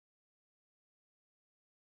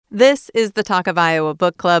This is the Talk of Iowa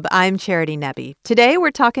Book Club. I'm Charity Nebbe. Today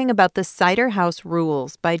we're talking about The Cider House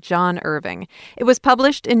Rules by John Irving. It was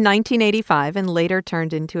published in 1985 and later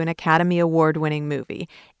turned into an Academy Award-winning movie.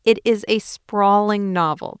 It is a sprawling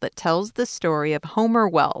novel that tells the story of Homer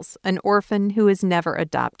Wells, an orphan who is never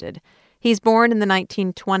adopted. He's born in the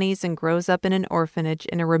 1920s and grows up in an orphanage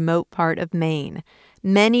in a remote part of Maine.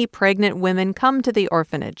 Many pregnant women come to the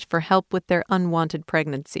orphanage for help with their unwanted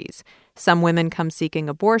pregnancies. Some women come seeking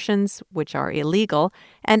abortions, which are illegal,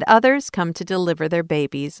 and others come to deliver their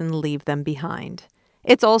babies and leave them behind.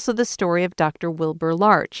 It's also the story of Dr. Wilbur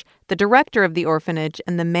Larch, the director of the orphanage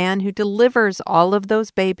and the man who delivers all of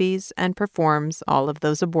those babies and performs all of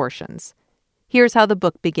those abortions. Here's how the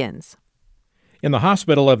book begins. In the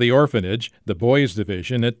hospital of the orphanage, the boys'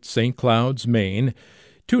 division at St. Cloud's, Maine,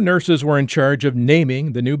 two nurses were in charge of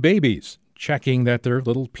naming the new babies, checking that their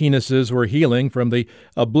little penises were healing from the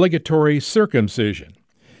obligatory circumcision.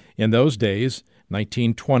 In those days,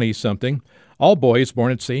 1920-something, all boys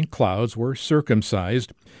born at St. Cloud's were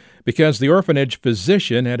circumcised because the orphanage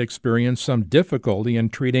physician had experienced some difficulty in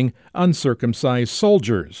treating uncircumcised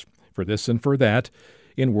soldiers for this and for that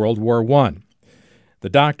in World War I. The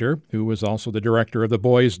doctor, who was also the director of the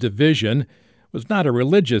boys' division, was not a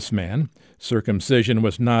religious man. Circumcision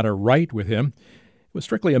was not a rite with him. It was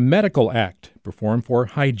strictly a medical act performed for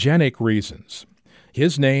hygienic reasons.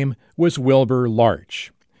 His name was Wilbur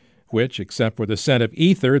Larch, which, except for the scent of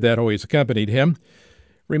ether that always accompanied him,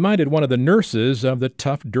 reminded one of the nurses of the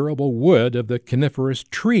tough, durable wood of the coniferous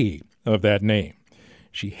tree of that name.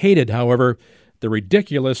 She hated, however, the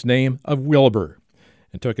ridiculous name of Wilbur,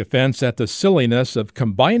 and took offense at the silliness of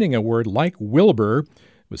combining a word like Wilbur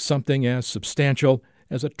with something as substantial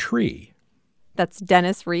as a tree. That's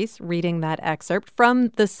Dennis Reese reading that excerpt from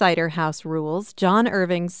The Cider House Rules, John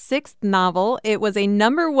Irving's sixth novel. It was a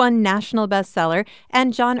 #1 national bestseller,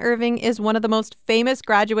 and John Irving is one of the most famous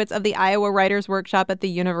graduates of the Iowa Writers Workshop at the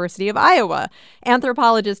University of Iowa.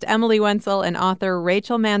 Anthropologist Emily Wenzel and author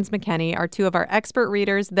Rachel Manns McKenney are two of our expert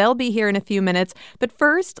readers. They'll be here in a few minutes. But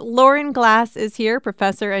first, Lauren Glass is here,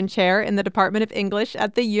 professor and chair in the Department of English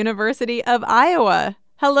at the University of Iowa.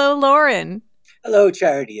 Hello, Lauren. Hello,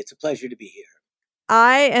 Charity. It's a pleasure to be here.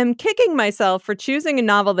 I am kicking myself for choosing a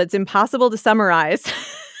novel that's impossible to summarize.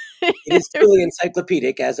 It is truly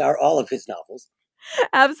encyclopedic, as are all of his novels.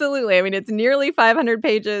 Absolutely. I mean, it's nearly 500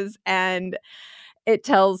 pages, and it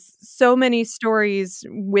tells so many stories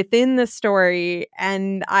within the story.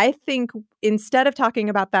 And I think instead of talking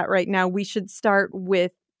about that right now, we should start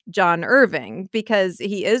with John Irving, because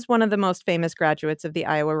he is one of the most famous graduates of the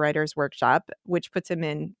Iowa Writers Workshop, which puts him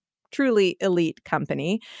in truly elite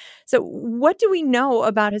company. So what do we know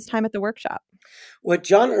about his time at the workshop? Well,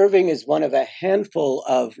 John Irving is one of a handful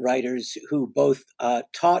of writers who both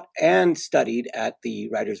taught and studied at the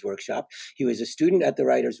Writers' Workshop. He was a student at the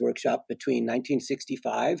Writers' Workshop between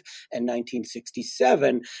 1965 and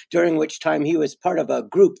 1967, during which time he was part of a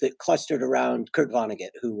group that clustered around Kurt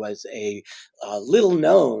Vonnegut, who was a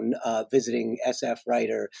little-known visiting SF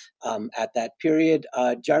writer at that period.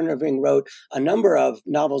 John Irving wrote a number of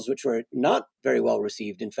novels which were not very well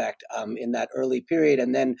received, in fact, in that early period,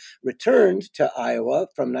 and then returned to Iowa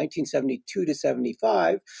from 1972 to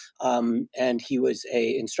 75, and he was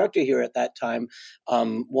an instructor here at that time.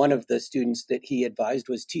 One of the students that he advised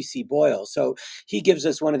was T.C. Boyle. So he gives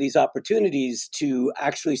us one of these opportunities to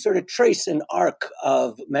actually sort of trace an arc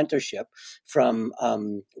of mentorship from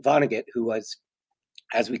Vonnegut, who was,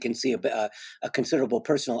 as we can see, a considerable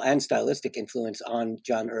personal and stylistic influence on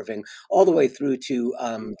John Irving, all the way through to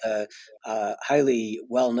the highly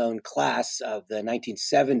well-known class of the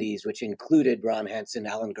 1970s, which included Ron Hansen,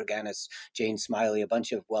 Alan Gurganus, Jane Smiley, a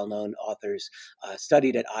bunch of well-known authors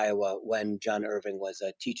studied at Iowa when John Irving was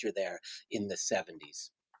a teacher there in the 70s.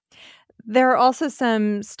 There are also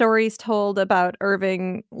some stories told about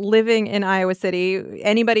Irving living in Iowa City.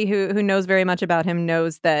 Anybody who knows very much about him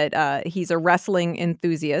knows that he's a wrestling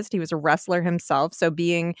enthusiast. He was a wrestler himself. So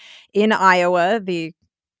being in Iowa, the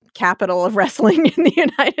capital of wrestling in the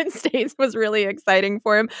United States, was really exciting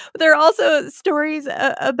for him. But there are also stories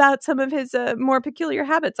about some of his more peculiar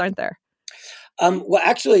habits, aren't there? Well,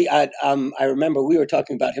 actually, I remember we were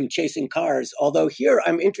talking about him chasing cars, although here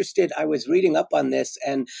I'm interested. I was reading up on this,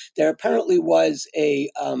 and there apparently was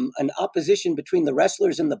an opposition between the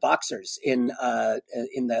wrestlers and the boxers in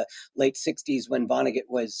the late 60s when Vonnegut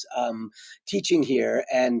was teaching here.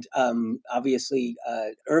 And obviously,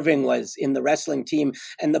 Irving was in the wrestling team,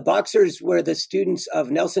 and the boxers were the students of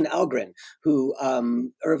Nelson Algren, who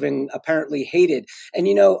Irving apparently hated. And,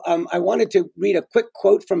 I wanted to read a quick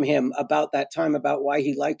quote from him about that time. time about why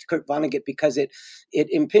he liked Kurt Vonnegut, because it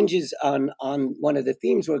impinges on one of the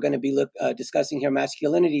themes we're going to be discussing here,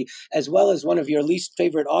 masculinity, as well as one of your least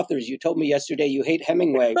favorite authors. You told me yesterday you hate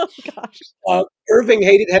Hemingway. Oh, gosh. Irving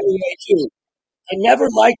hated Hemingway too. I never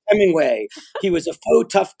liked Hemingway. He was a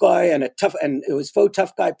faux tough guy and it was faux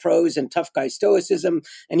tough guy prose and tough guy stoicism.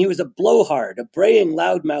 And he was a blowhard, a braying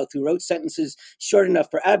loudmouth who wrote sentences short enough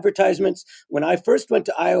for advertisements. When I first went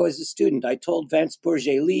to Iowa as a student, I told Vance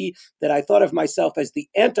Bourget-Lee that I thought of myself as the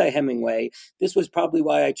anti-Hemingway. This was probably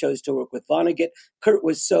why I chose to work with Vonnegut. Kurt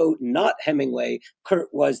was so not Hemingway. Kurt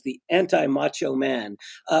was the anti-macho man.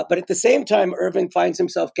 But at the same time, Irving finds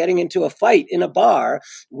himself getting into a fight in a bar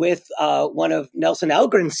with one of Nelson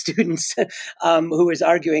Algren's students, who was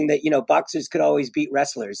arguing that, boxers could always beat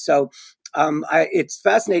wrestlers. So it's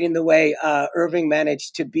fascinating the way Irving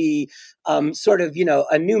managed to be sort of,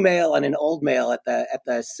 a new male and an old male at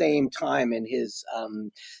the same time in his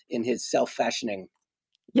self-fashioning.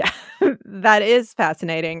 Yeah, that is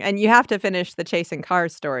fascinating. And you have to finish the chasing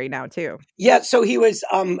cars story now, too. Yeah, so he was,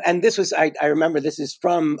 and this was, I remember this is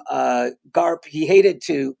from Garp. He hated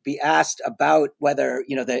to be asked about whether,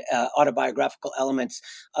 the autobiographical elements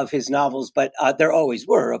of his novels, but there always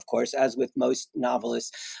were, of course, as with most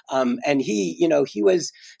novelists. And he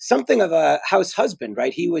was something of a house husband,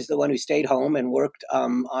 right? He was the one who stayed home and worked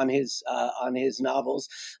on his novels.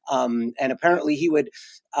 And apparently he would,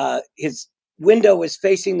 his window was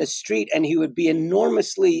facing the street, and he would be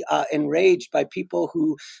enormously enraged by people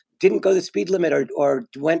who didn't go the speed limit or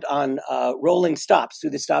went on rolling stops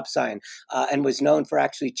through the stop sign, and was known for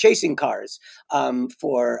actually chasing cars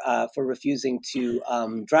for refusing to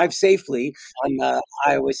drive safely on the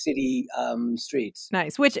Iowa City streets.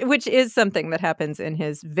 Nice, which is something that happens in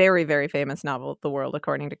his very, very famous novel, The World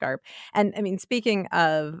According to Garp. And I mean, speaking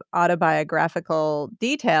of autobiographical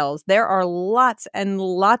details, there are lots and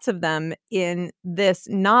lots of them in this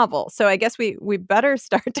novel. So I guess we better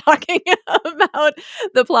start talking about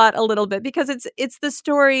the plot a little bit, because it's the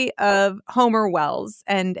story of Homer Wells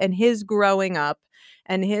and his growing up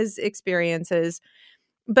and his experiences.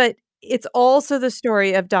 But it's also the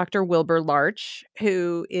story of Dr. Wilbur Larch,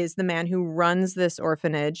 who is the man who runs this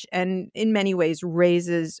orphanage and in many ways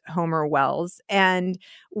raises Homer Wells. And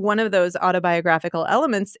one of those autobiographical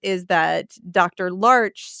elements is that Dr.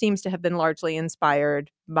 Larch seems to have been largely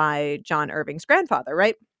inspired by John Irving's grandfather,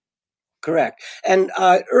 right? Correct. And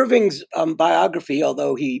Irving's biography,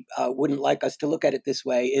 although he wouldn't like us to look at it this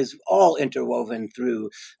way, is all interwoven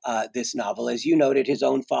through this novel. As you noted, his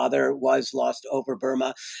own father was lost over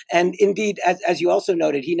Burma. And indeed, as you also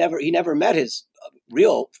noted, he never met his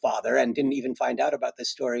real father and didn't even find out about this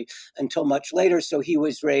story until much later. So he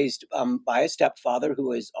was raised by a stepfather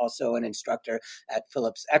who is also an instructor at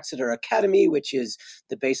Phillips Exeter Academy, which is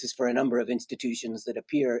the basis for a number of institutions that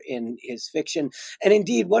appear in his fiction. And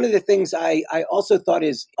indeed, one of the things I also thought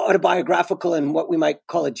is autobiographical in what we might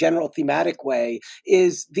call a general thematic way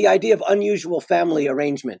is the idea of unusual family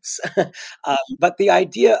arrangements. But the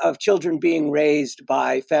idea of children being raised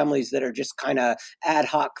by families that are just kind of ad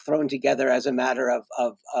hoc thrown together as a matter of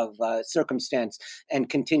circumstance and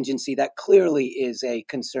contingency, that clearly is a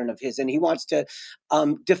concern of his. And he wants to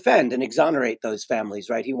defend and exonerate those families,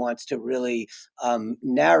 right? He wants to really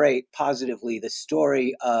narrate positively the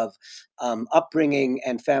story of upbringing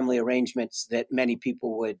and family arrangements that many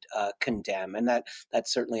people would condemn. And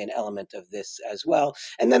that's certainly an element of this as well.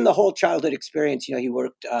 And then the whole childhood experience, he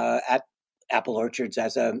worked at apple orchards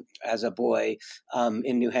as a boy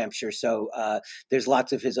in New Hampshire. So there's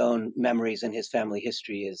lots of his own memories, and his family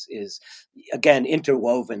history is again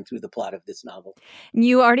interwoven through the plot of this novel.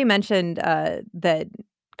 You already mentioned that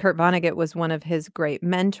Kurt Vonnegut was one of his great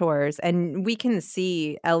mentors, and we can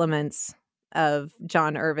see elements of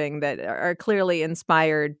John Irving that are clearly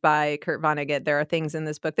inspired by Kurt Vonnegut. There are things in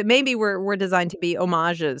this book that maybe were designed to be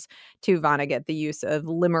homages to Vonnegut, the use of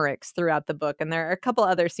limericks throughout the book. And there are a couple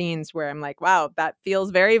other scenes where I'm like, wow, that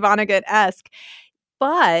feels very Vonnegut-esque.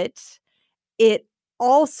 But it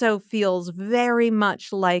also feels very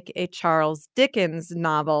much like a Charles Dickens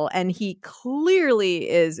novel, and he clearly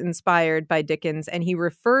is inspired by Dickens, and he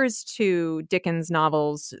refers to Dickens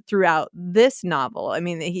novels throughout this novel. I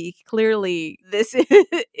mean, he clearly, this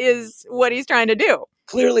is what he's trying to do.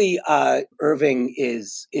 Clearly, Irving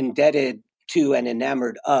is indebted to and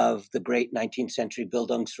enamored of the great 19th century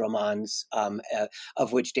Bildungsromans,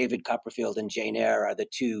 of which David Copperfield and Jane Eyre are the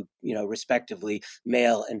two, respectively,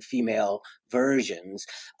 male and female versions.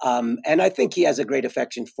 And I think he has a great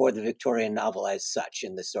affection for the Victorian novel as such,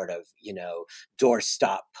 in the sort of,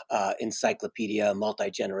 doorstop encyclopedia,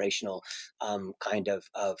 multi-generational kind of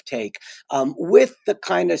take, with the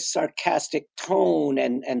kind of sarcastic tone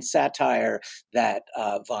and satire that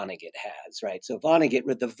Vonnegut has, right? So Vonnegut,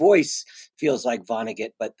 with the voice, feels like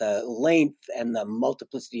Vonnegut, but the length and the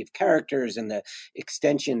multiplicity of characters and the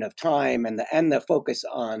extension of time and the focus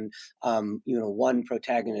on one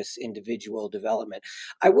protagonist's individual development.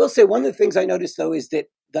 I will say one of the things I noticed though is that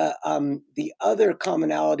the other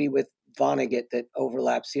commonality with Vonnegut that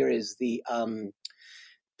overlaps here is the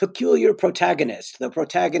peculiar protagonist, the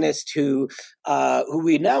protagonist who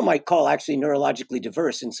we now might call actually neurologically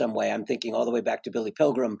diverse in some way. I'm thinking all the way back to Billy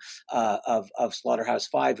Pilgrim of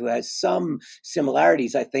Slaughterhouse-Five, who has some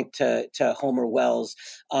similarities, I think, to Homer Wells,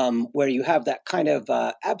 where you have that kind of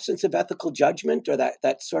absence of ethical judgment, or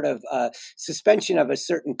that sort of suspension of a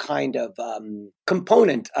certain kind of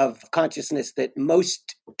component of consciousness that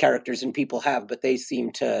most characters and people have, but they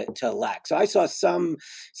seem to lack. So I saw some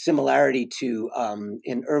similarity to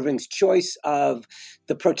in Irving's choice of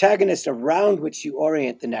the protagonist around which you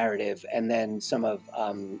orient the narrative, and then some of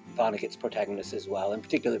Vonnegut's protagonists as well, in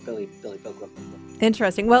particular Billy Pilgrim.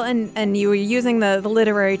 Interesting. Well, and you were using the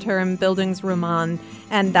literary term Bildungsroman,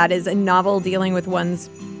 and that is a novel dealing with one's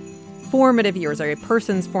formative years, or a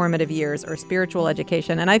person's formative years, or spiritual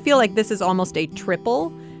education. And I feel like this is almost a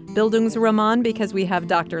triple Bildungsroman, because we have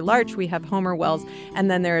Dr. Larch, we have Homer Wells,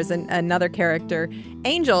 and then there's another character,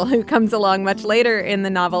 Angel, who comes along much later in the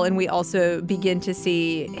novel, and we also begin to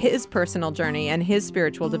see his personal journey and his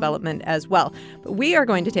spiritual development as well. But we are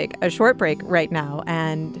going to take a short break right now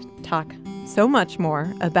and talk so much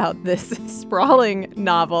more about this sprawling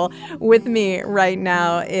novel. With me right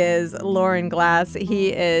now is Loren Glass.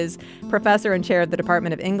 He is professor and chair of the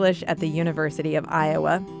Department of English at the University of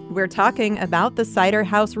Iowa. We're talking about The Cider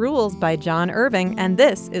House Rules by John Irving, and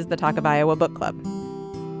this is the Talk of Iowa Book Club.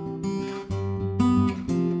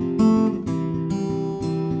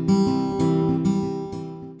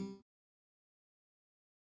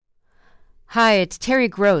 Hi, it's Terry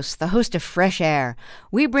Gross, the host of Fresh Air.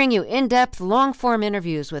 We bring you in-depth, long-form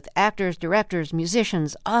interviews with actors, directors,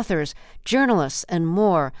 musicians, authors, journalists, and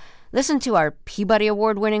more. Listen to our Peabody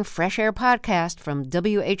Award-winning Fresh Air podcast from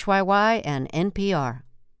WHYY and NPR.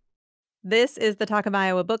 This is the Talk of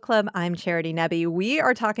Iowa Book Club. I'm Charity Nebbe. We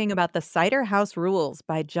are talking about The Cider House Rules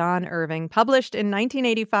by John Irving, published in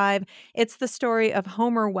 1985. It's the story of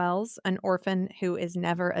Homer Wells, an orphan who is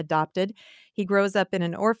never adopted. He grows up in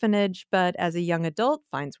an orphanage, but as a young adult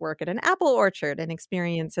finds work at an apple orchard and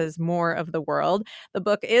experiences more of the world. The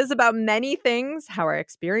book is about many things: how our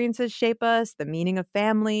experiences shape us, the meaning of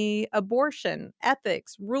family, abortion,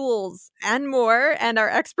 ethics, rules, and more. And our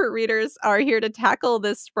expert readers are here to tackle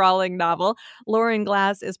this sprawling novel. Loren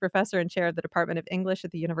Glass is professor and chair of the Department of English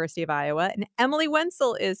at the University of Iowa. And Emily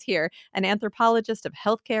Wenzel is here, an anthropologist of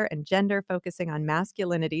healthcare and gender focusing on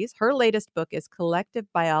masculinities. Her latest book is Collective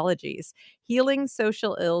Biologies: Healing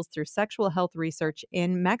Social Ills Through Sexual Health Research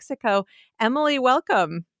in Mexico. Emily,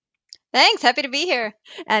 welcome. Thanks. Happy to be here.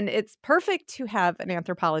 And it's perfect to have an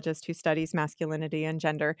anthropologist who studies masculinity and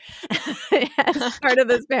gender as part of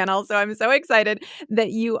this panel. So I'm so excited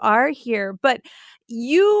that you are here. But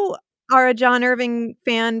you are a John Irving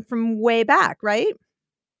fan from way back, right?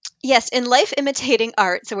 Yes, in Life Imitating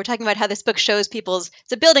Art. So we're talking about how this book shows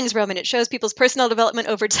it's a Bildungsroman. It shows people's personal development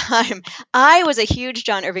over time. I was a huge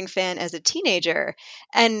John Irving fan as a teenager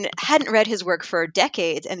and hadn't read his work for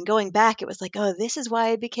decades. And going back, it was like, oh, this is why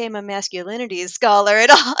I became a masculinities scholar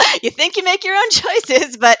at all. You think you make your own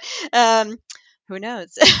choices, but who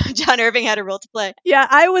knows? John Irving had a role to play. Yeah,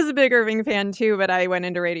 I was a big Irving fan too, but I went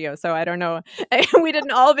into radio, so I don't know. We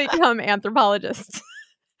didn't all become anthropologists.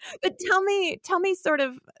 But tell me sort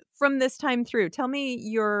of from this time through, tell me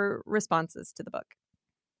your responses to the book.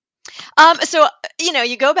 So,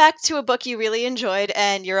 you go back to a book you really enjoyed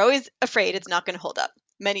and you're always afraid it's not going to hold up.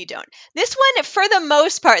 Many don't. This one, for the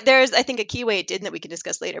most part, there's, I think, a key way it didn't that we can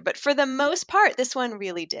discuss later. But for the most part, this one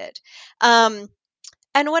really did.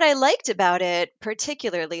 And what I liked about it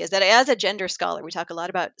particularly is that as a gender scholar, we talk a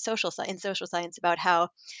lot about social science about how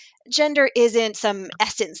gender isn't some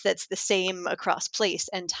essence that's the same across place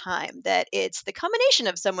and time, that it's the combination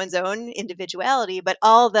of someone's own individuality, but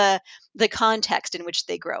all the context in which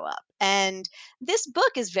they grow up. And this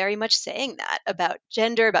book is very much saying that about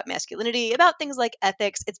gender, about masculinity, about things like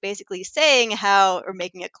ethics. It's basically saying how, or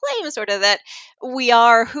making a claim sort of, that we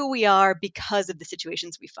are who we are because of the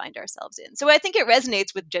situations we find ourselves in. So I think it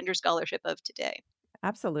resonates with gender scholarship of today.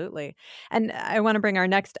 Absolutely. And I want to bring our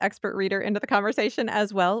next expert reader into the conversation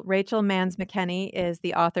as well. Rachel Manns McKenney is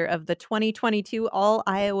the author of the 2022 All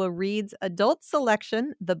Iowa Reads Adult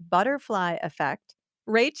Selection, The Butterfly Effect.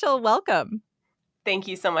 Rachel, welcome. Thank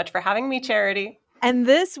you so much for having me, Charity. And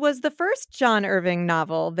this was the first John Irving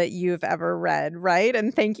novel that you've ever read, right?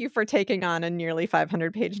 And thank you for taking on a nearly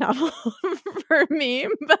 500-page novel for me.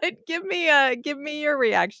 But give me your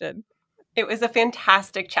reaction. It was a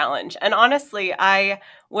fantastic challenge. And honestly, I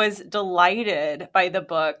was delighted by the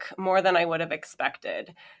book more than I would have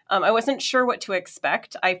expected. I wasn't sure what to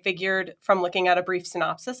expect. I figured from looking at a brief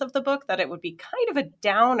synopsis of the book that it would be kind of a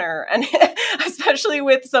downer, and especially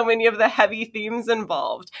with so many of the heavy themes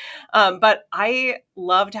involved. But I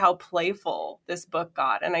loved how playful this book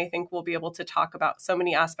got. And I think we'll be able to talk about so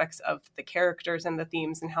many aspects of the characters and the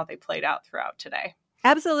themes and how they played out throughout today.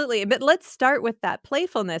 Absolutely. But let's start with that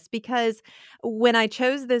playfulness, because when I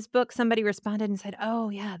chose this book, somebody responded and said, "Oh,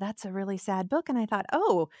 yeah, that's a really sad book." And I thought,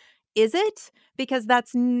 "Oh, is it?" Because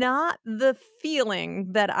that's not the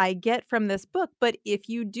feeling that I get from this book. But if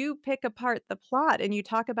you do pick apart the plot and you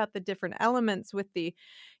talk about the different elements with the,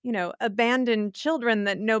 abandoned children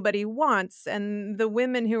that nobody wants, and the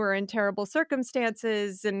women who are in terrible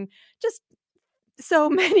circumstances, and just so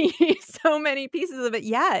many so many pieces of it.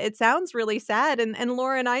 Yeah, it sounds really sad. And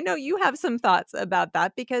Lauren, I know you have some thoughts about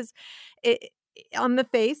that, because it on the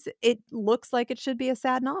face, it looks like it should be a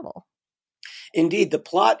sad novel. Indeed, the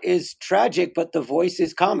plot is tragic, but the voice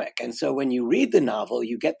is comic. And so when you read the novel,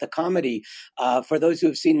 you get the comedy. For those who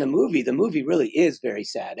have seen the movie really is very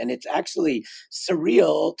sad. And it's actually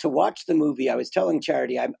surreal to watch the movie. I was telling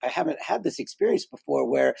Charity, I haven't had this experience before,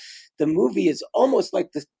 where the movie is almost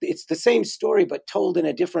like it's the same story, but told in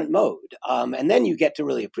a different mode. And then you get to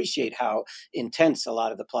really appreciate how intense a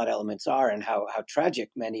lot of the plot elements are, and how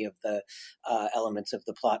tragic many of the elements of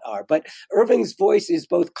the plot are. But Irving's voice is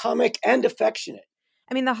both comic and affectionate.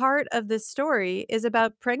 I mean, the heart of this story is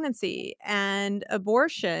about pregnancy and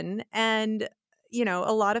abortion. And,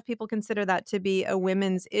 a lot of people consider that to be a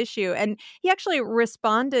women's issue. And he actually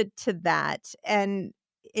responded to that. And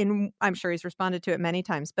I'm sure he's responded to it many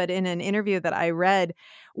times, but in an interview that I read,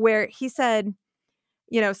 where he said,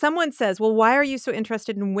 someone says, "Well, why are you so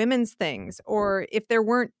interested in women's things?" Or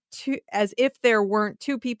as if there weren't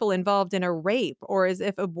two people involved in a rape, or as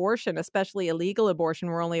if abortion, especially illegal abortion,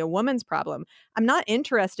 were only a woman's problem. I'm not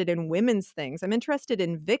interested in women's things. I'm interested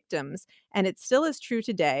in victims. And it still is true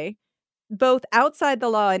today, both outside the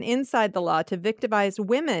law and inside the law. To victimize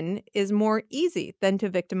women is more easy than to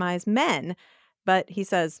victimize men. But he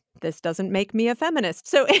says, this doesn't make me a feminist.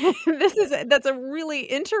 So that's a really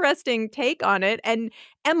interesting take on it. And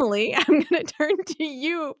Emily, I'm going to turn to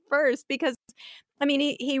you first, because I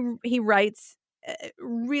mean, he writes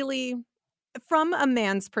really from a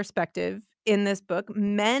man's perspective in this book.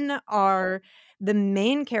 Men are the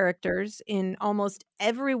main characters in almost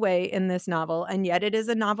every way in this novel, and yet it is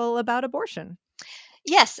a novel about abortion.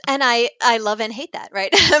 Yes, and I love and hate that,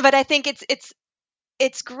 right? But I think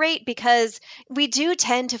it's great because we do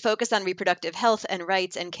tend to focus on reproductive health and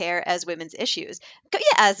rights and care as women's issues. Yeah,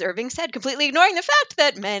 as Irving said, completely ignoring the fact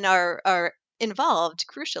that men are involved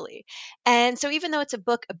crucially. And so even though it's a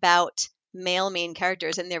book about male main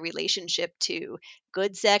characters and their relationship to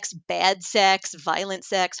good sex, bad sex, violent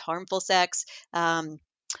sex, harmful sex,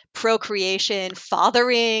 procreation,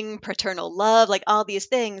 fathering, paternal love, like all these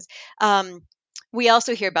things, we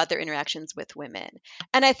also hear about their interactions with women.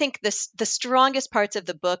 And I think the strongest parts of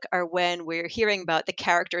the book are when we're hearing about the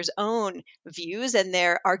characters' own views and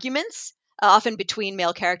their arguments, often between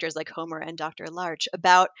male characters like Homer and Dr. Larch,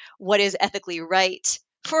 about what is ethically right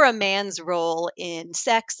for a man's role in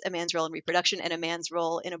sex, a man's role in reproduction, and a man's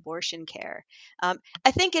role in abortion care.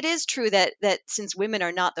 I think it is true that since women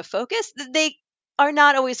are not the focus, they are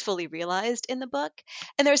not always fully realized in the book.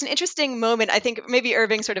 And there's an interesting moment, I think maybe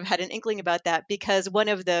Irving sort of had an inkling about that, because one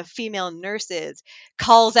of the female nurses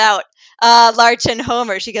calls out Larch and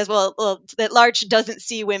Homer. She goes, well, that Larch doesn't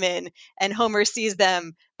see women and Homer sees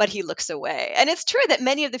them, but he looks away. And it's true that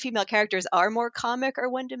many of the female characters are more comic or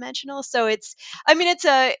one-dimensional. So it's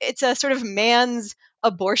a sort of man's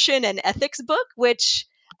abortion and ethics book, which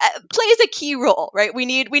plays a key role, right? We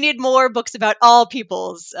need more books about all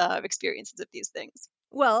people's experiences of these things.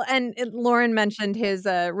 Well, and Lauren mentioned his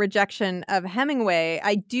rejection of Hemingway.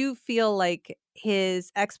 I do feel like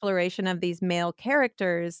his exploration of these male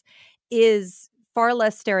characters is far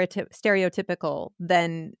less stereotypical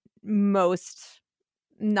than most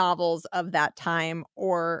novels of that time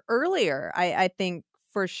or earlier. I think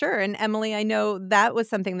for sure. And Emily, I know that was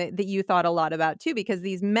something that you thought a lot about too, because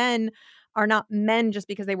these men are not men just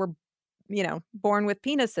because they were born with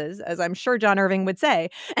penises, as I'm sure John Irving would say,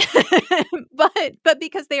 but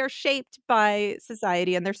because they are shaped by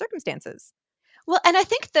society and their circumstances. Well, and I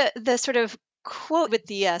think the sort of quote with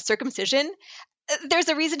the circumcision, there's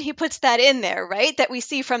a reason he puts that in there, right? That we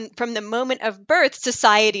see from the moment of birth,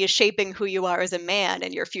 society is shaping who you are as a man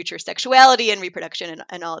and your future sexuality and reproduction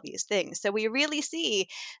and all of these things. So we really see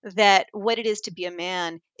that what it is to be a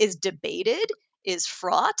man is debated, is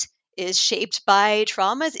fraught, is shaped by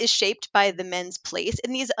traumas, is shaped by the men's place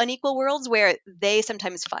in these unequal worlds where they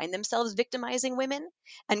sometimes find themselves victimizing women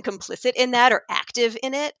and complicit in that or active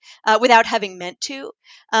in it without having meant to.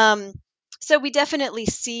 So we definitely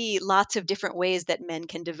see lots of different ways that men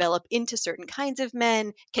can develop into certain kinds of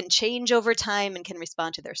men, can change over time, and can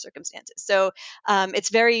respond to their circumstances. So it's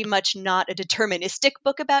very much not a deterministic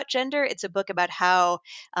book about gender. It's a book about how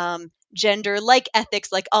gender, like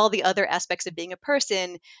ethics, like all the other aspects of being a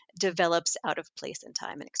person, develops out of place and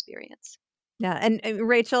time and experience. Yeah, and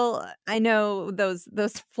Rachel, I know those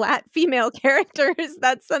flat female characters,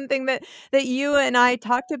 that's something that you and I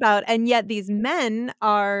talked about, and yet these men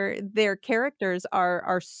their characters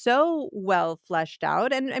are so well fleshed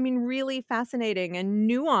out and I mean really fascinating and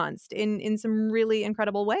nuanced in some really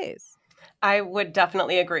incredible ways. I would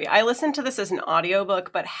definitely agree. I listened to this as an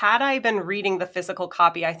audiobook, but had I been reading the physical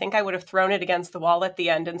copy, I think I would have thrown it against the wall at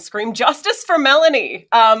the end and screamed, "Justice for Melanie!"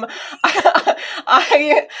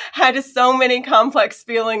 I had so many complex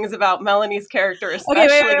feelings about Melanie's character, especially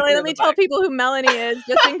wait. Let me tell people who Melanie is,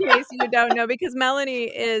 just in case you don't know, because Melanie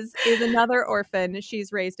is another orphan.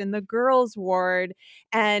 She's raised in the girls' ward,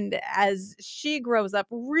 and as she grows up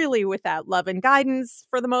really without love and guidance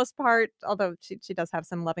for the most part, although she does have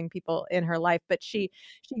some loving people in her life, but she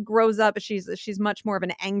grows up, she's much more of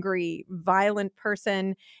an angry, violent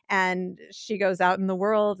person, and she goes out in the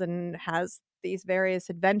world and has these various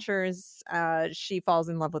adventures. She falls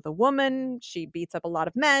in love with a woman. She beats up a lot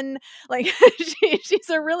of men. Like she's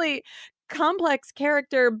a really complex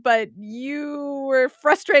character, but you were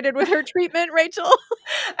frustrated with her treatment, Rachel.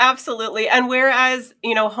 Absolutely. And whereas,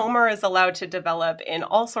 Homer is allowed to develop in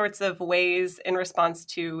all sorts of ways in response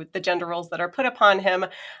to the gender roles that are put upon him,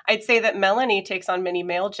 I'd say that Melanie takes on many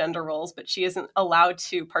male gender roles, but she isn't allowed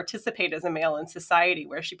to participate as a male in society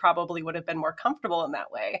where she probably would have been more comfortable in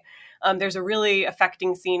that way. There's a really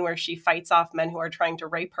affecting scene where she fights off men who are trying to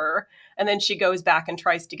rape her, and then she goes back and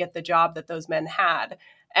tries to get the job that those men had.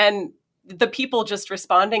 And the people just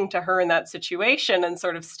responding to her in that situation and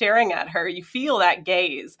sort of staring at her, you feel that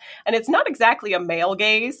gaze. And it's not exactly a male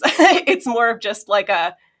gaze. It's more of just like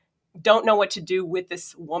a don't know what to do with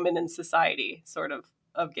this woman in society sort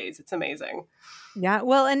of gaze. It's amazing. Yeah,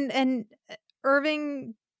 well, and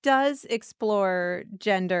Irving does explore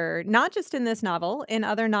gender, not just in this novel, in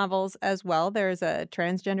other novels as well. There's a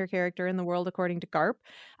transgender character in The World According to Garp,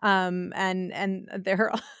 and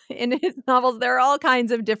there in his novels there are all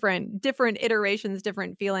kinds of different iterations,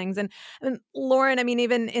 different feelings. And Lauren, I mean,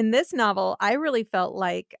 even in this novel, I really felt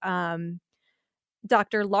like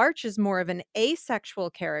Dr. Larch is more of an asexual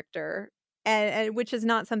character. And which is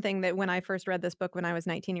not something that when I first read this book when I was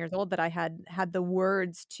 19 years old that I had the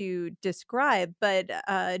words to describe. But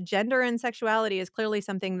gender and sexuality is clearly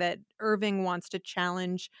something that Irving wants to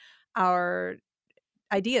challenge our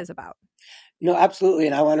ideas about. No, absolutely.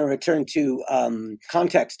 And I want to return to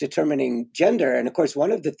context determining gender. And of course,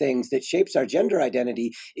 one of the things that shapes our gender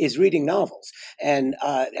identity is reading novels. And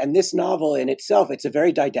this novel in itself, it's a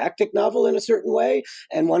very didactic novel in a certain way.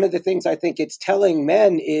 And one of the things I think it's telling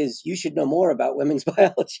men is you should know more about women's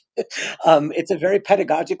biology. It's a very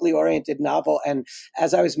pedagogically oriented novel. And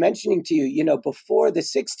as I was mentioning to you, before the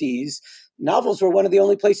 60s, novels were one of the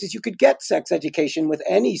only places you could get sex education with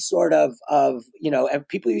any sort of and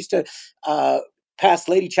people used to pass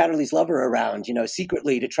Lady Chatterley's Lover around,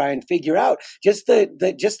 secretly to try and figure out just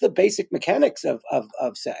the basic mechanics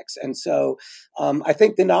of sex. And so I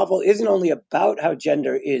think the novel isn't only about how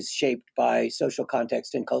gender is shaped by social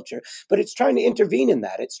context and culture, but it's trying to intervene in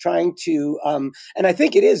that. It's trying to, and I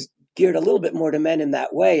think it is geared a little bit more to men in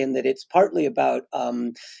that way, and that it's partly about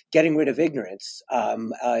getting rid of ignorance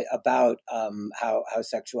about how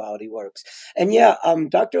sexuality works. And yeah,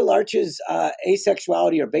 Dr. Larch's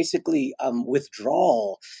asexuality, or basically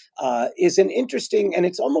withdrawal, is an interesting, and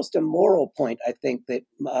it's almost a moral point, I think, that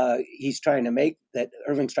he's trying to make, that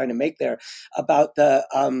Irving's trying to make there, about the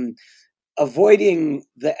avoiding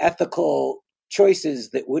the ethical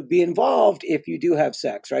choices that would be involved if you do have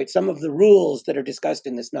sex, right? Some of the rules that are discussed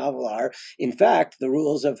in this novel are, in fact, the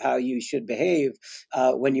rules of how you should behave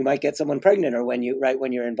when you might get someone pregnant, or when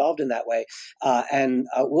you're involved in that way. And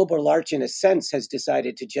Wilbur Larch, in a sense, has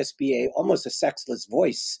decided to just be almost a sexless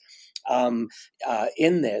voice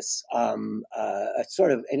in this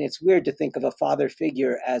sort of, and it's weird to think of a father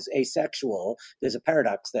figure as asexual. There's a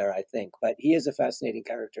paradox there, I think, but he is a fascinating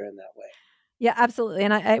character in that way. Yeah, absolutely.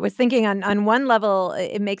 And I was thinking on one level,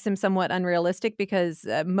 it makes him somewhat unrealistic because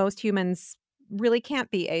most humans really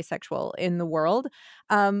can't be asexual in the world,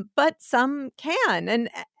 but some can.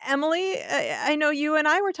 And Emily, I know you and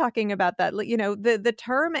I were talking about that. You know, the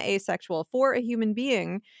term asexual for a human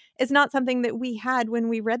being is not something that we had when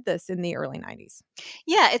we read this in the early 90s.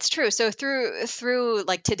 Yeah, it's true. So through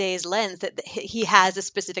like today's lens, that he has a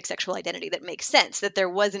specific sexual identity that makes sense, that there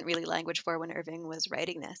wasn't really language for when Irving was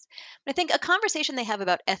writing this. But I think a conversation they have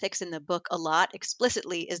about ethics in the book a lot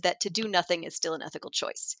explicitly is that to do nothing is still an ethical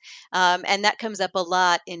choice. And that comes up a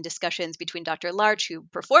lot in discussions between Dr. Larch, who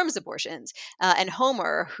performs abortions, and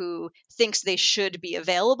Homer, who thinks they should be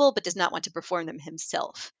available but does not want to perform them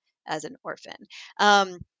himself as an orphan.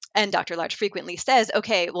 And Dr. Larch frequently says,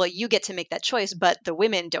 okay, well, you get to make that choice, but the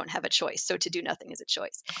women don't have a choice. So to do nothing is a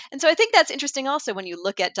choice. And so I think that's interesting also when you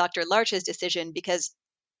look at Dr. Larch's decision, because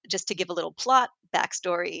just to give a little plot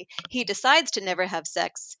backstory, he decides to never have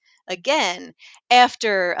sex again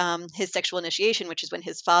after his sexual initiation, which is when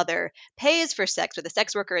his father pays for sex with a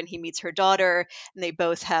sex worker and he meets her daughter. And they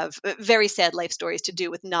both have very sad life stories to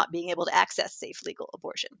do with not being able to access safe legal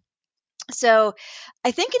abortion. So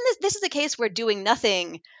I think in this is a case where doing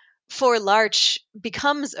nothing for Larch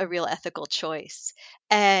becomes a real ethical choice.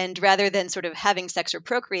 And rather than sort of having sex or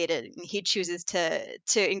procreated, he chooses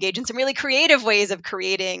to engage in some really creative ways of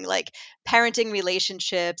creating like parenting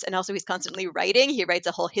relationships. And also he's constantly writing. He writes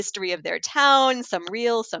a whole history of their town, some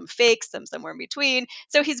real, some fake, some somewhere in between.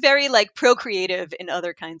 So he's very like procreative in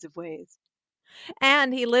other kinds of ways.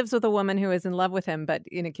 And he lives with a woman who is in love with him, but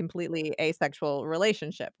in a completely asexual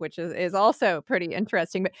relationship, which is also pretty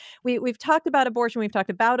interesting. But we've talked about abortion, we've talked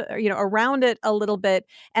about around it a little bit.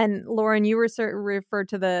 And Lauren, you referred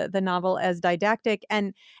to the novel as didactic,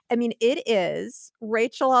 and I mean it is.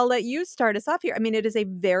 Rachel, I'll let you start us off here. I mean, it is a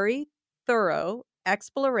very thorough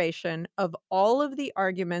exploration of all of the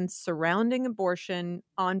arguments surrounding abortion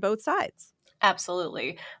on both sides.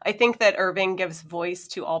 Absolutely. I think that Irving gives voice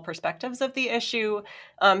to all perspectives of the issue.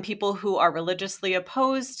 People who are religiously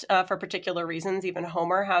opposed for particular reasons. Even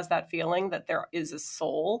Homer has that feeling that there is a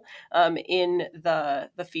soul in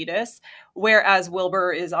the fetus, whereas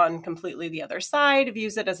Wilbur is on completely the other side,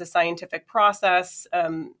 views it as a scientific process,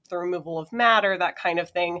 the removal of matter, that kind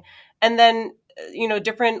of thing. And then,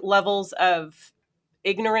 different levels of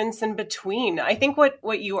ignorance in between. I think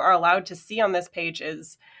what you are allowed to see on this page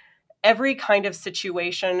is every kind of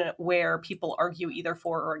situation where people argue either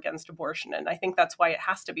for or against abortion. And I think that's why it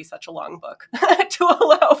has to be such a long book to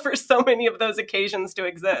allow for so many of those occasions to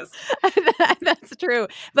exist. That's true.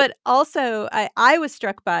 But also, I was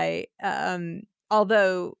struck by,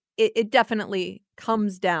 although it definitely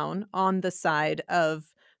comes down on the side of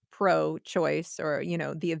pro-choice, or,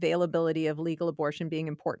 the availability of legal abortion being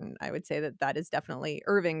important. I would say that is definitely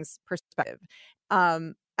Irving's perspective.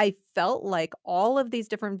 I felt like all of these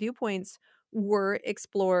different viewpoints were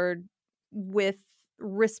explored with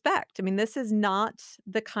respect. I mean, this is not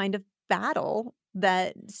the kind of battle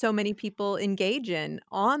that so many people engage in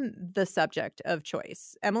on the subject of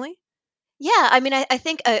choice. Emily? Yeah, I mean, I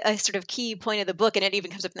think a sort of key point of the book, and it even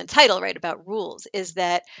comes up in the title, right, about rules, is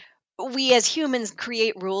that we as humans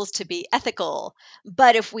create rules to be ethical,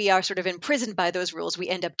 but if we are sort of imprisoned by those rules, we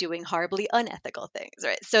end up doing horribly unethical things,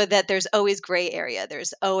 right? So that there's always gray area.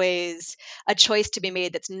 There's always a choice to be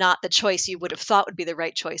made that's not the choice you would have thought would be the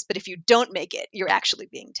right choice. But if you don't make it, you're actually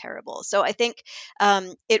being terrible. So I think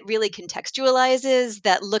it really contextualizes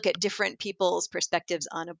that look at different people's perspectives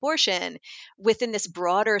on abortion within this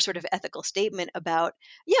broader sort of ethical statement about,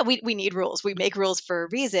 yeah, we need rules. We make rules for a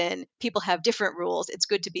reason. People have different rules. It's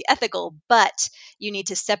good to be ethical, but you need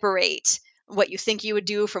to separate what you think you would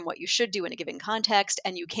do from what you should do in a given context,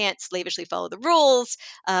 and you can't slavishly follow the rules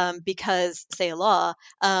because, say, a law,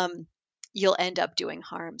 you'll end up doing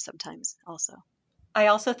harm sometimes also. I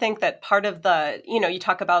also think that part of the, you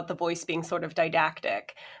talk about the voice being sort of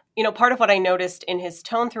didactic. Part of what I noticed in his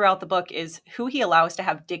tone throughout the book is who he allows to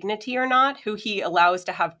have dignity or not, who he allows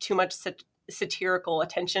to have too much satirical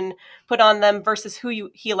attention put on them versus who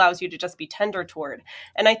he allows you to just be tender toward.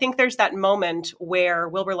 And I think there's that moment where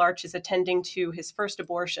Wilbur Larch is attending to his first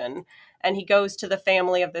abortion, and he goes to the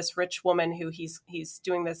family of this rich woman who he's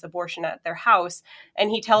doing this abortion at their house,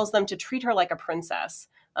 and he tells them to treat her like a princess.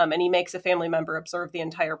 And he makes a family member observe the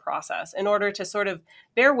entire process in order to sort of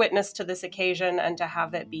bear witness to this occasion and to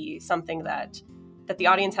have it be something that the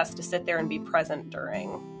audience has to sit there and be present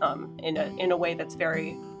during in a way that's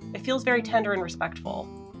it feels very tender and respectful.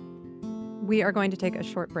 We are going to take a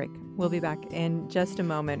short break. We'll be back in just a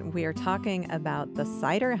moment. We are talking about The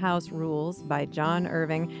Cider House Rules by John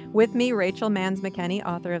Irving. With me, Rachel Manns McKenney,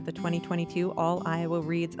 author of the 2022 All Iowa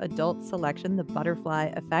Reads adult selection, The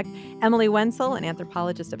Butterfly Effect. Emily Wenzel, an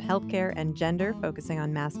anthropologist of healthcare and gender, focusing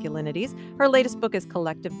on masculinities. Her latest book is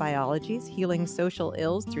Collective Biologies, Healing Social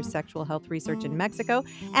Ills Through Sexual Health Research in Mexico.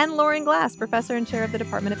 And Lauren Glass, professor and chair of the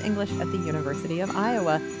Department of English at the University of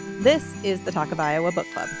Iowa. This is the Talk of Iowa Book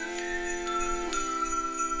Club.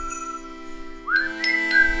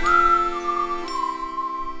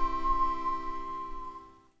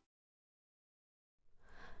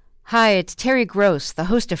 Hi, it's Terry Gross, the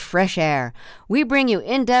host of Fresh Air. We bring you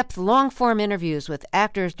in-depth, long-form interviews with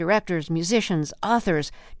actors, directors, musicians, authors,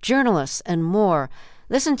 journalists, and more.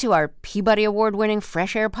 Listen to our Peabody Award-winning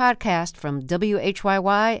Fresh Air podcast from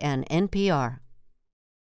WHYY and NPR.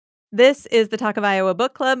 This is the Talk of Iowa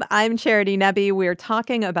Book Club. I'm Charity Nebbe. We're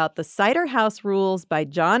talking about The Cider House Rules by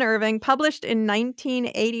John Irving, published in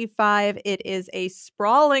 1985. It is a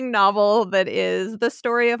sprawling novel that is the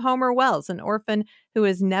story of Homer Wells, an orphan who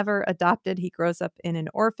is never adopted. He grows up in an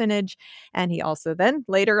orphanage, and he also then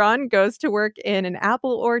later on goes to work in an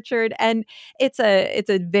apple orchard. And it's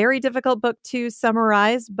a very difficult book to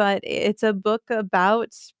summarize, but it's a book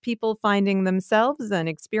about people finding themselves and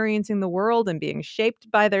experiencing the world and being shaped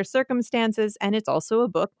by their circumstances. And it's also a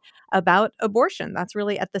book about abortion. That's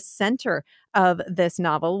really at the center of this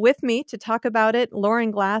novel. With me to talk about it,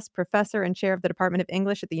 Lauren Glass, professor and chair of the Department of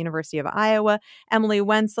English at the University of Iowa, Emily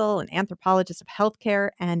Wenzel, an anthropologist of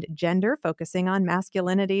healthcare and gender, focusing on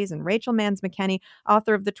masculinities, and Rachel Manns McKenney,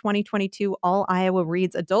 author of the 2022 All Iowa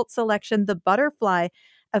Reads adult selection, The Butterfly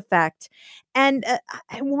Effect. And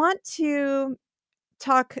I want to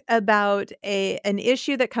talk about an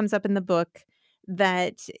issue that comes up in the book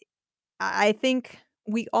that I think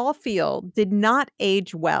we all feel did not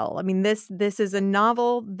age well. I mean, this is a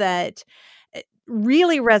novel that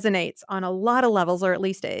really resonates on a lot of levels, or at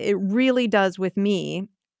least it really does with me.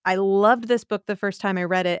 I loved this book the first time I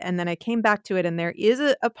read it, and then I came back to it, and there is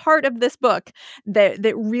a part of this book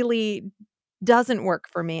that really doesn't work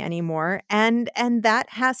for me anymore, and that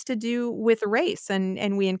has to do with race,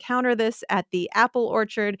 and we encounter this at the apple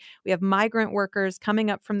orchard. We have migrant workers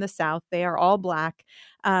coming up from the South. They are all Black,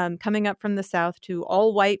 coming up from the South to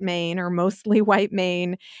all white Maine, or mostly white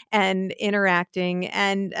Maine, and interacting.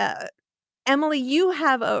 And Emily, you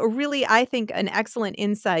have a really, I think, an excellent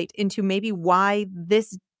insight into maybe why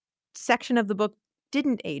this section of the book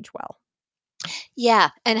didn't age well. Yeah,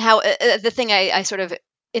 and how the thing I sort of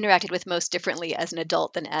interacted with most differently as an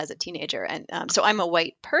adult than as a teenager. And so I'm a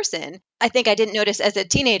white person. I think I didn't notice as a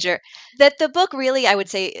teenager that the book really, I would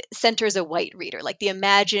say, centers a white reader. Like the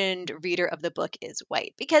imagined reader of the book is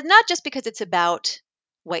white, because not just because it's about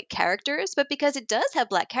white characters, but because it does have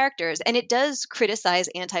Black characters, and it does criticize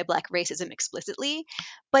anti-Black racism explicitly,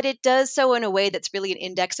 but it does so in a way that's really an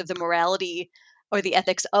index of the morality or the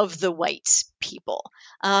ethics of the white people.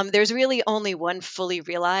 There's really only one fully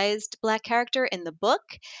realized Black character in the book,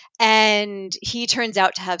 and he turns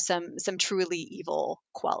out to have some truly evil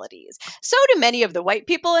qualities. So do many of the white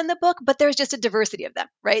people in the book, but there's just a diversity of them,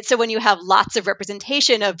 right? So when you have lots of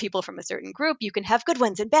representation of people from a certain group, you can have good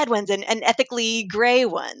ones and bad ones and ethically gray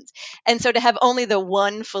ones. And so to have only the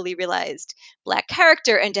one fully realized Black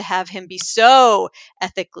character and to have him be so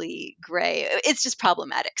ethically gray, it's just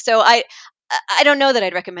problematic. So I don't know that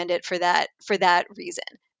I'd recommend it for that reason.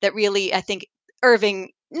 That really, I think Irving,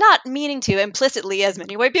 not meaning to implicitly, as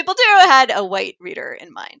many white people do, had a white reader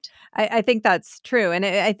in mind. I think that's true, and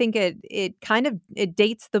I think it kind of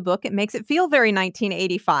dates the book. It makes it feel very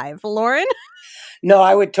 1985. Lauren? No,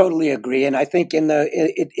 I would totally agree, and I think in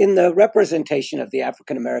the representation of the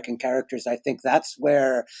African American characters, I think that's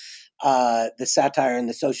where the satire and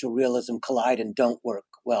the social realism collide and don't work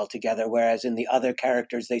well together, whereas in the other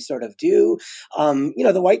characters they sort of do.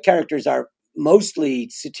 The white characters are mostly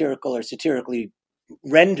satirical or satirically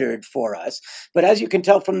rendered for us. But as you can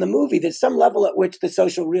tell from the movie, there's some level at which the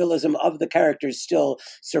social realism of the characters still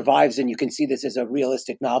survives, and you can see this as a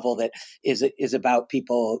realistic novel that is about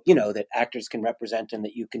people, that actors can represent and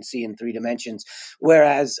that you can see in three dimensions.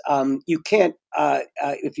 Whereas you can't,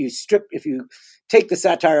 if you take the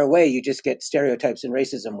satire away, you just get stereotypes and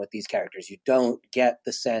racism with these characters. You don't get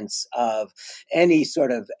the sense of any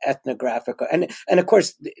sort of ethnographic, and of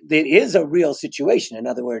course, it is a real situation. In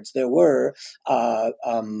other words, there were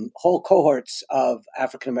whole cohorts of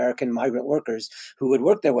African American migrant workers who would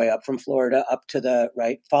work their way up from Florida up to the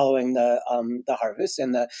right, following the harvest,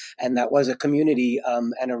 and that was a community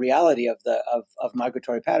and a reality of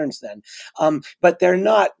migratory patterns then. But they're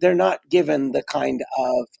not given the kind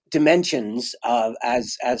of dimensions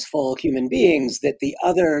as full human beings that the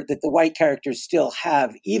white characters still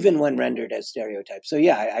have, even when rendered as stereotypes. So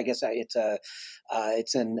yeah, I guess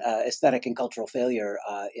it's an aesthetic and cultural failure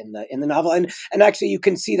in the novel, and actually you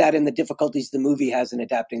can see that in the difficulties the movie has in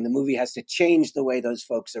adapting. The movie has to change the way those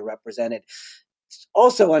folks are represented,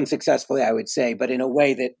 also unsuccessfully, I would say, but in a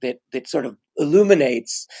way that sort of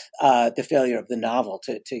illuminates the failure of the novel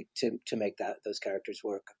to make those characters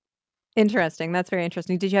work. Interesting. That's very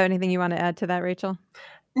interesting. Did you have anything you want to add to that, Rachel?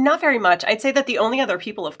 Not very much. I'd say that the only other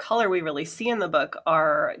people of color we really see in the book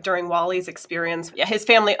are during Wally's experience. His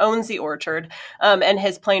family owns the orchard, and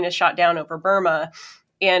his plane is shot down over Burma.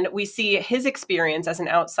 And we see his experience as an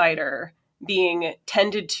outsider being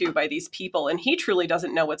tended to by these people, and he truly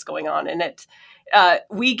doesn't know what's going on. And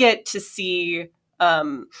we get to see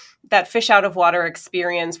that fish out of water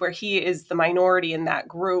experience where he is the minority in that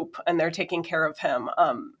group and they're taking care of him.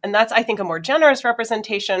 And that's, I think, a more generous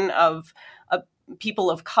representation of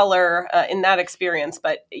people of color in that experience.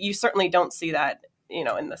 But you certainly don't see that,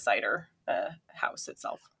 in the Cider house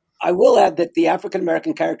itself. I will add that the African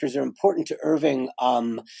American characters are important to Irving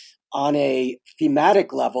on a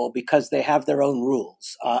thematic level because they have their own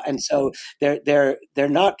rules, and so they're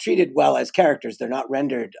not treated well as characters. They're not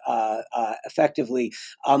rendered effectively,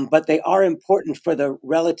 but they are important for the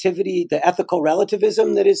relativity, the ethical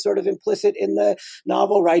relativism that is sort of implicit in the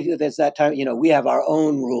novel. Right? There's that time, we have our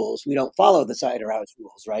own rules. We don't follow the Cider House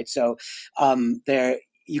rules, right? So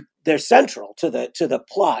they're central to the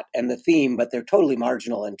plot and the theme, but they're totally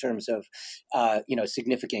marginal in terms of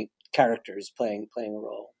significant characters playing a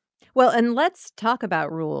role. Well, and let's talk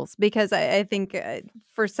about rules, because I think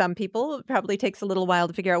for some people, it probably takes a little while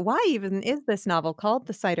to figure out why even is this novel called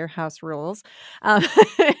The Cider House Rules,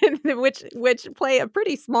 which play a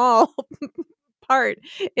pretty small part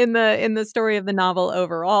in the story of the novel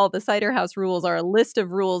overall. The Cider House Rules are a list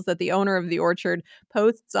of rules that the owner of the orchard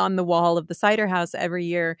posts on the wall of the cider house every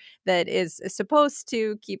year that is supposed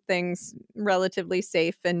to keep things relatively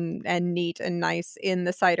safe and neat and nice in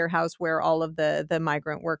the cider house where all of the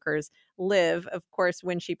migrant workers live. Of course,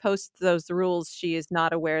 when she posts those rules, she is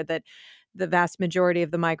not aware that the vast majority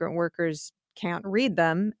of the migrant workers can't read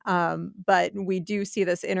them. But we do see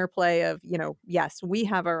this interplay of, yes, we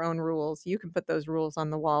have our own rules. You can put those rules on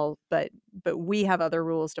the wall, but we have other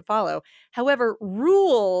rules to follow. However,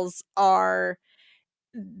 rules are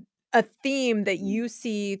a theme that you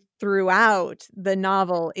see throughout the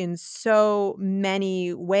novel in so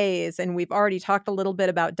many ways. And we've already talked a little bit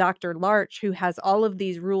about Dr. Larch, who has all of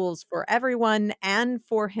these rules for everyone and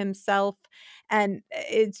for himself. And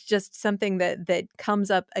it's just something that comes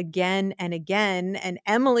up again and again. And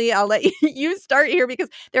Emily, I'll let you start here, because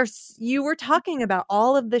you were talking about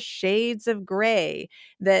all of the shades of gray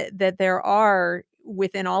that there are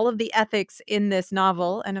within all of the ethics in this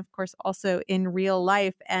novel, and of course also in real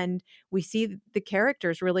life. And we see the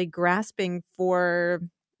characters really grasping for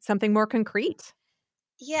something more concrete.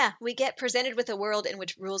 Yeah, we get presented with a world in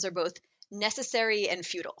which rules are both necessary and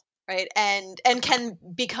futile, right? And can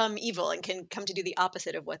become evil and can come to do the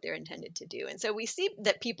opposite of what they're intended to do. And so we see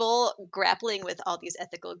that people grappling with all these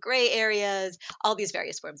ethical gray areas, all these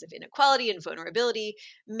various forms of inequality and vulnerability,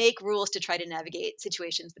 make rules to try to navigate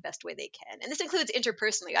situations the best way they can. And this includes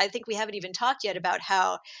interpersonally. I think we haven't even talked yet about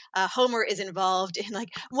how Homer is involved in like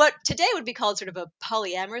what today would be called sort of a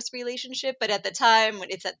polyamorous relationship, but at the time when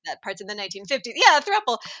it's that part's in the 1950s, yeah, a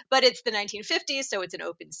throuple, but it's the 1950s, so it's an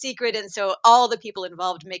open secret. And so all the people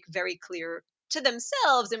involved make very clear to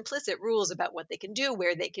themselves implicit rules about what they can do,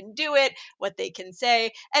 where they can do it, what they can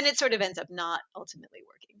say, and it sort of ends up not ultimately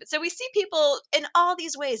working. But so we see people in all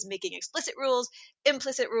these ways making explicit rules,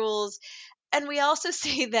 implicit rules, and we also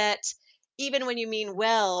see that even when you mean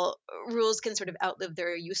well, rules can sort of outlive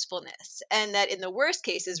their usefulness, and that in the worst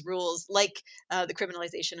cases, rules like the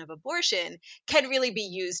criminalization of abortion can really be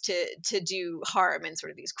used to do harm in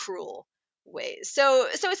sort of these cruel ways. So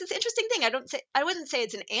it's this interesting thing. I wouldn't say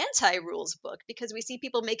it's an anti-rules book, because we see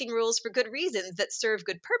people making rules for good reasons that serve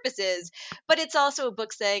good purposes, but it's also a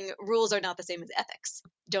book saying rules are not the same as ethics.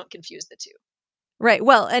 Don't confuse the two. Right.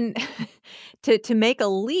 Well, and to make a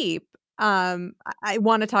leap, I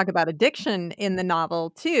want to talk about addiction in the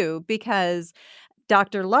novel too, because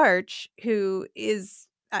Dr. Larch, who is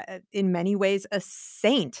in many ways a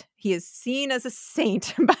saint. He is seen as a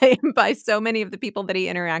saint by so many of the people that he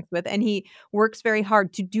interacts with, and he works very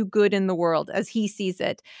hard to do good in the world as he sees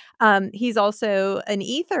it. He's also an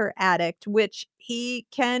ether addict, which he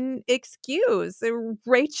can excuse.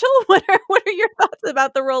 Rachel, what are your thoughts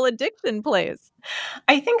about the role addiction plays?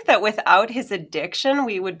 I think that without his addiction,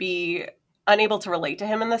 we would be unable to relate to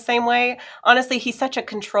him in the same way. Honestly, he's such a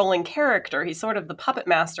controlling character. He's sort of the puppet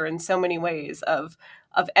master in so many ways of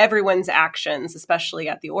everyone's actions, especially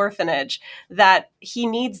at the orphanage, that he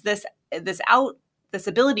needs this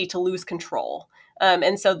ability to lose control.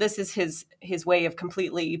 And so this is his way of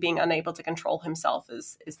completely being unable to control himself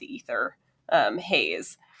is the ether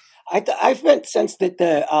haze. I've meant sense that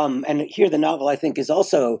and here the novel I think is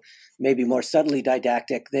also maybe more subtly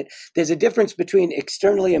didactic, that there's a difference between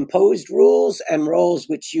externally imposed rules and rules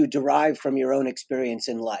which you derive from your own experience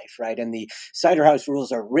in life, right? And the Cider House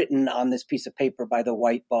rules are written on this piece of paper by the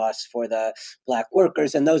white boss for the black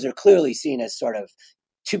workers, and those are clearly seen as sort of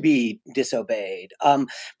to be disobeyed.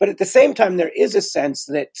 But at the same time, there is a sense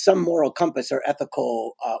that some moral compass or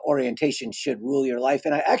ethical orientation should rule your life.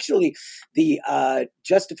 And the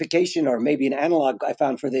justification, or maybe an analog I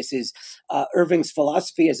found for this, is Irving's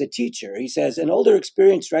philosophy as a teacher. He says, an older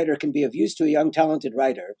experienced writer can be of use to a young talented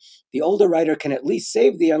writer. The older writer can at least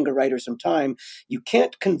save the younger writer some time. You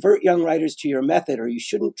can't convert young writers to your method, or you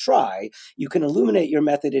shouldn't try. You can illuminate your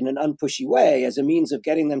method in an unpushy way as a means of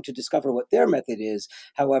getting them to discover what their method is,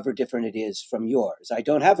 however different it is from yours. I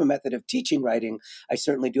don't have a method of teaching writing. I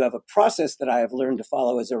certainly do have a process that I have learned to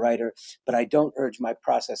follow as a writer, but I don't urge my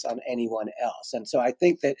process on anyone else. And so I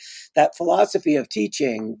think that philosophy of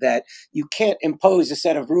teaching, that you can't impose a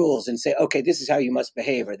set of rules and say, okay, this is how you must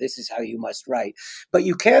behave, or this is how you must write, but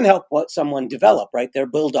you can help what someone develop, right? Their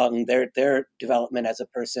Bildung, their development as a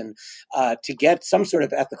person, to get some sort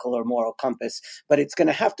of ethical or moral compass, but it's going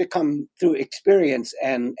to have to come through experience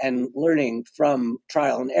and learning from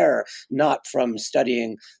trial and error, not from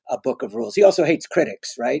studying a book of rules. He also hates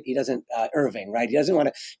critics, right? He doesn't, Irving, right? He doesn't want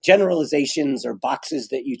generalizations or boxes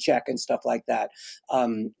that you check and stuff like that.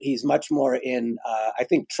 He's much more in, I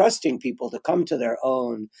think, trusting people to come to their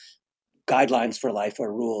own guidelines for life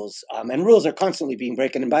or rules. And rules are constantly being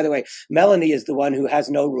broken. And by the way, Melanie is the one who has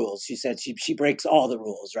no rules. She said she breaks all the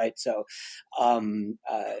rules, right? So,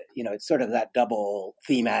 it's sort of that double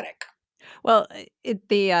thematic. Well,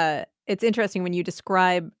 it's interesting when you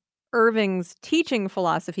describe Irving's teaching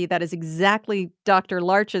philosophy. That is exactly Dr.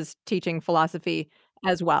 Larch's teaching philosophy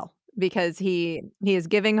as well, because he is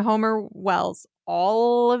giving Homer Wells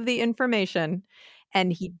all of the information,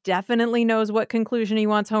 and he definitely knows what conclusion he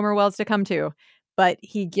wants Homer Wells to come to, but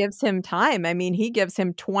he gives him time. I mean, he gives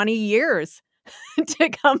him 20 years to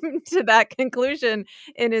come to that conclusion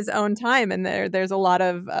in his own time, and there's a lot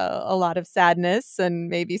of sadness and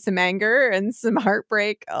maybe some anger and some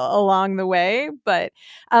heartbreak along the way, but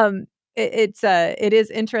it is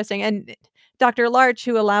interesting. And Dr. Larch,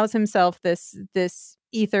 who allows himself this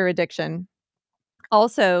ether addiction,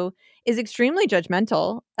 also is extremely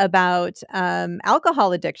judgmental about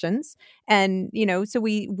alcohol addictions, and so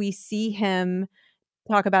we see him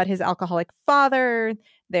talk about his alcoholic father.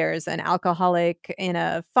 There's an alcoholic in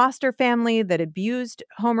a foster family that abused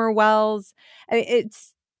Homer Wells.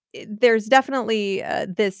 There's definitely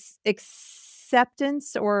this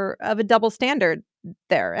acceptance or of a double standard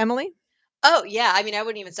there. Emily? Oh yeah, I mean, I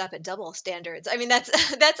wouldn't even stop at double standards. I mean, that's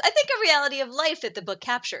that's I think a reality of life that the book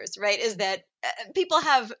captures, right? Is that people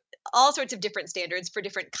have all sorts of different standards for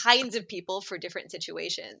different kinds of people for different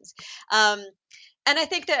situations. Um, and I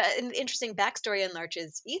think that an interesting backstory in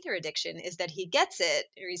Larch's ether addiction is that he gets it,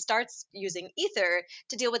 or he starts using ether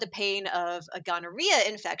to deal with the pain of a gonorrhea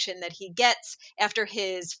infection that he gets after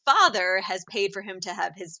his father has paid for him to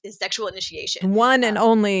have his sexual initiation. One and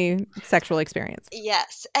only sexual experience.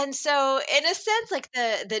 Yes. And so in a sense, like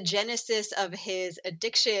the genesis of his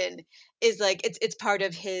addiction is like it's part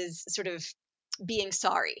of his sort of being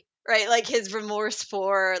sorry, right? Like his remorse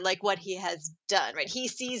for like what he has done, right? He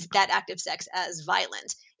sees that act of sex as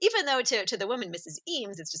violent, even though to the woman, Mrs.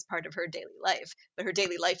 Eames, it's just part of her daily life. But her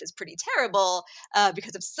daily life is pretty terrible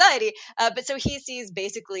because of society. But so he sees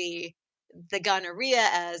basically the gonorrhea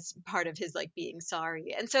as part of his like being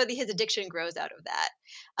sorry, and so his addiction grows out of that.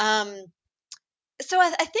 So I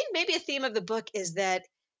think maybe a theme of the book is that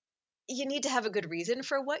you need to have a good reason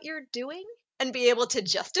for what you're doing and be able to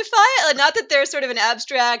justify it. Not that there's sort of an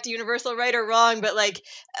abstract, universal right or wrong, but like,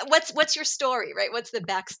 what's your story, right? What's the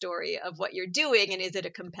backstory of what you're doing, and is it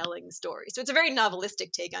a compelling story? So it's a very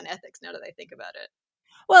novelistic take on ethics now that I think about it.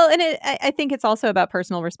 Well, and I think it's also about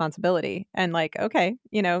personal responsibility and like, okay,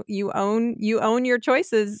 you own your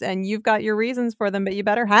choices and you've got your reasons for them, but you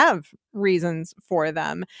better have reasons for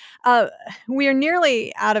them. We are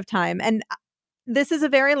nearly out of time, and this is a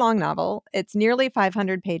very long novel. It's nearly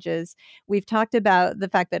 500 pages. We've talked about the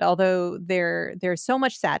fact that although there's so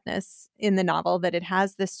much sadness in the novel, that it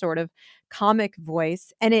has this sort of comic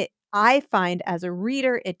voice, and I find as a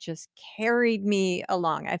reader, it just carried me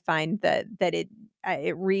along. I find that it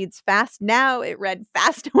reads fast now. It read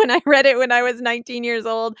fast when I read it when I was 19 years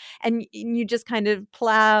old. And you just kind of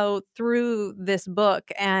plow through this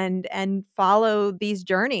book and follow these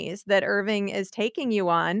journeys that Irving is taking you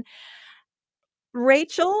on.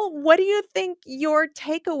 Rachel, what do you think your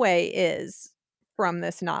takeaway is from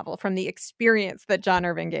this novel, from the experience that John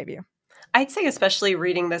Irving gave you? I'd say especially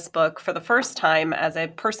reading this book for the first time as a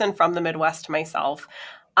person from the Midwest myself,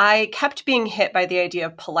 I kept being hit by the idea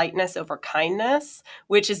of politeness over kindness,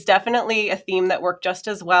 which is definitely a theme that worked just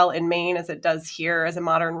as well in Maine as it does here as a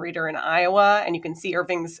modern reader in Iowa. And you can see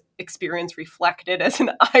Irving's experience reflected as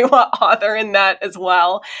an Iowa author in that as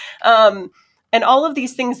well. And all of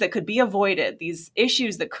these things that could be avoided, these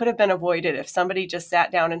issues that could have been avoided if somebody just sat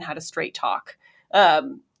down and had a straight talk.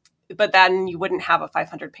 But then you wouldn't have a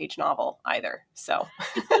 500-page novel either. So...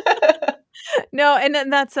 No, and then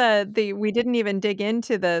that's we didn't even dig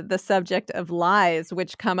into the subject of lies,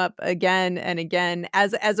 which come up again and again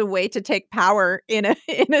as a way to take power in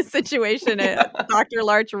a situation. Dr.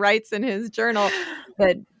 Larch writes in his journal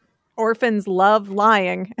that orphans love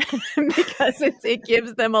lying because it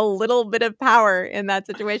gives them a little bit of power in that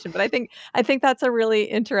situation. But I think that's a really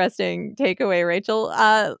interesting takeaway, Rachel.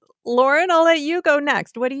 Lauren, I'll let you go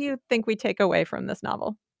next. What do you think we take away from this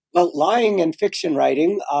novel? Well, lying and fiction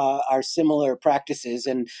writing are similar practices.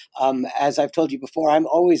 And as I've told you before, I'm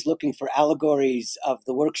always looking for allegories of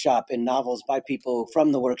the workshop in novels by people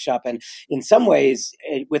from the workshop. And in some ways,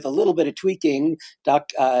 with a little bit of tweaking,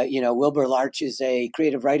 Wilbur Larch is a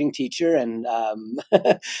creative writing teacher, and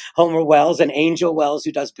Homer Wells and Angel Wells,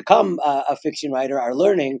 who does become a fiction writer, are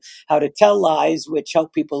learning how to tell lies which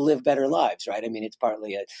help people live better lives, right? I mean, it's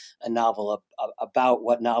partly a novel about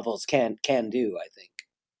what novels can do, I think.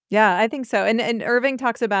 Yeah, I think so. And Irving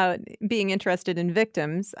talks about being interested in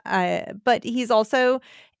victims, but he's also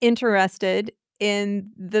interested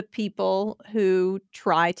in the people who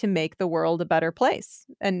try to make the world a better place.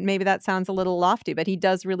 And maybe that sounds a little lofty, but he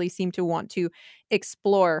does really seem to want to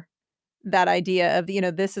explore that idea of,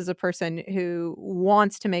 this is a person who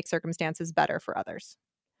wants to make circumstances better for others.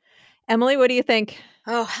 Emily, what do you think?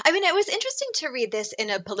 Oh, I mean, it was interesting to read this in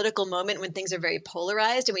a political moment when things are very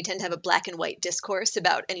polarized and we tend to have a black and white discourse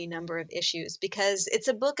about any number of issues, because it's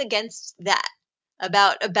a book against that,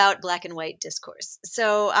 about black and white discourse.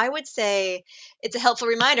 So I would say it's a helpful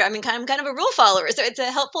reminder. I mean, I'm kind of a rule follower, so it's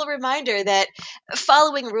a helpful reminder that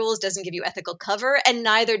following rules doesn't give you ethical cover, and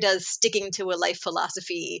neither does sticking to a life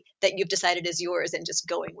philosophy that you've decided is yours and just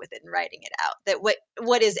going with it and writing it out. That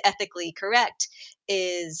what is ethically correct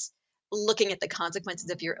is looking at the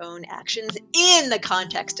consequences of your own actions in the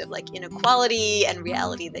context of like inequality and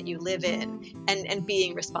reality that you live in, and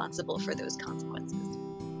being responsible for those consequences.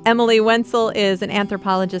 Emily Wenzel is an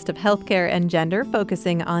anthropologist of healthcare and gender,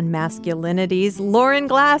 focusing on masculinities. Lauren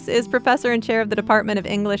Glass is professor and chair of the Department of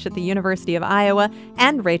English at the University of Iowa.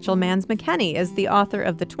 And Rachel Manns McKenney is the author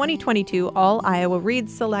of the 2022 All Iowa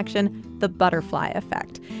Reads selection, The Butterfly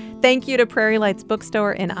Effect. Thank you to Prairie Lights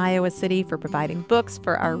Bookstore in Iowa City for providing books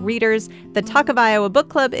for our readers. The Talk of Iowa Book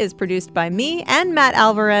Club is produced by me and Matt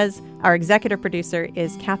Alvarez. Our executive producer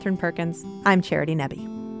is Catherine Perkins. I'm Charity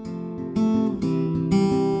Nebbe.